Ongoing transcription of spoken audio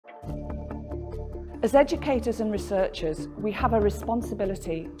As educators and researchers, we have a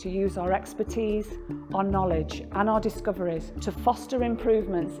responsibility to use our expertise, our knowledge and our discoveries to foster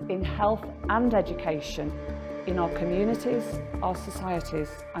improvements in health and education in our communities, our societies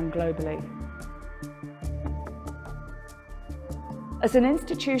and globally. As an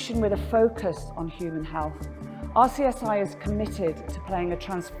institution with a focus on human health, RCSI is committed to playing a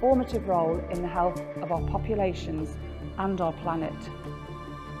transformative role in the health of our populations and our planet.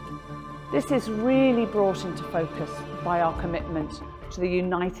 This is really brought into focus by our commitment to the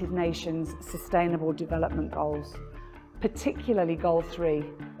United Nations Sustainable Development Goals, particularly Goal 3,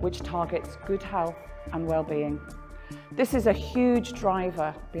 which targets good health and well-being. This is a huge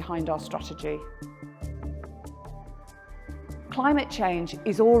driver behind our strategy. Climate change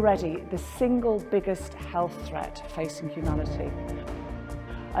is already the single biggest health threat facing humanity,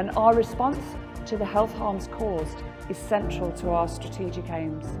 and our response to the health harms caused is central to our strategic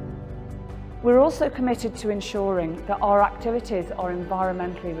aims. We're also committed to ensuring that our activities are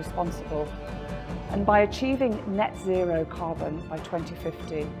environmentally responsible, and by achieving net zero carbon by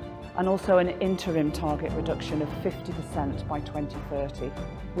 2050 and also an interim target reduction of 50% by 2030,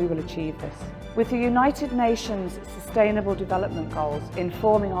 we will achieve this. With the United Nations Sustainable Development Goals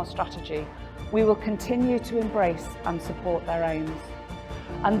informing our strategy, we will continue to embrace and support their aims.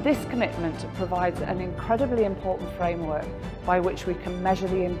 And this commitment provides an incredibly important framework by which we can measure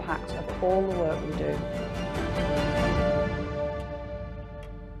the impact of all the work we do.